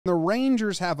The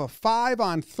Rangers have a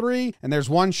 5-on-3, and there's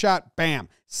one shot, bam,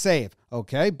 save.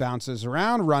 Okay, bounces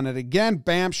around, run it again,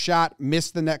 bam, shot,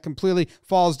 missed the net completely,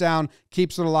 falls down,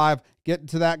 keeps it alive, get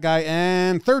to that guy,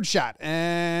 and third shot,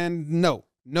 and no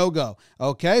go.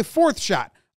 Okay, fourth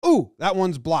shot. Ooh, that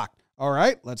one's blocked. All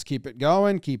right, let's keep it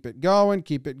going, keep it going,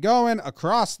 keep it going,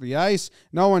 across the ice.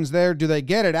 No one's there. Do they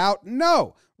get it out?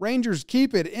 No. Rangers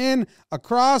keep it in,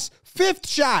 across, fifth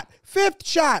shot.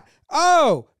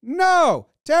 Oh, no.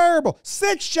 Terrible.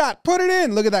 Sixth shot. Put it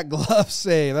in. Look at that glove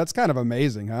save. That's kind of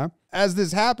amazing, huh? As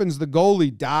this happens, the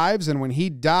goalie dives, and when he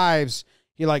dives,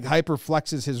 he like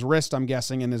hyperflexes his wrist, I'm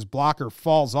guessing, and his blocker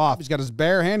falls off. He's got his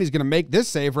bare hand. He's going to make this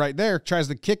save right there. Tries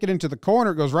to kick it into the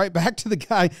corner. It goes right back to the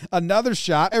guy. Another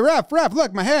shot. Hey, ref,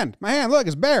 look, my hand, look,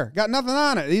 it's bare. Got nothing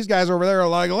on it. These guys over there are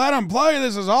like, let him play.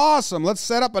 This is awesome. Let's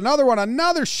set up another one.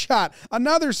 Another shot.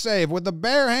 Another save with the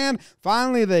bare hand.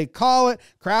 Finally, they call it.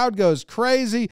 Crowd goes crazy.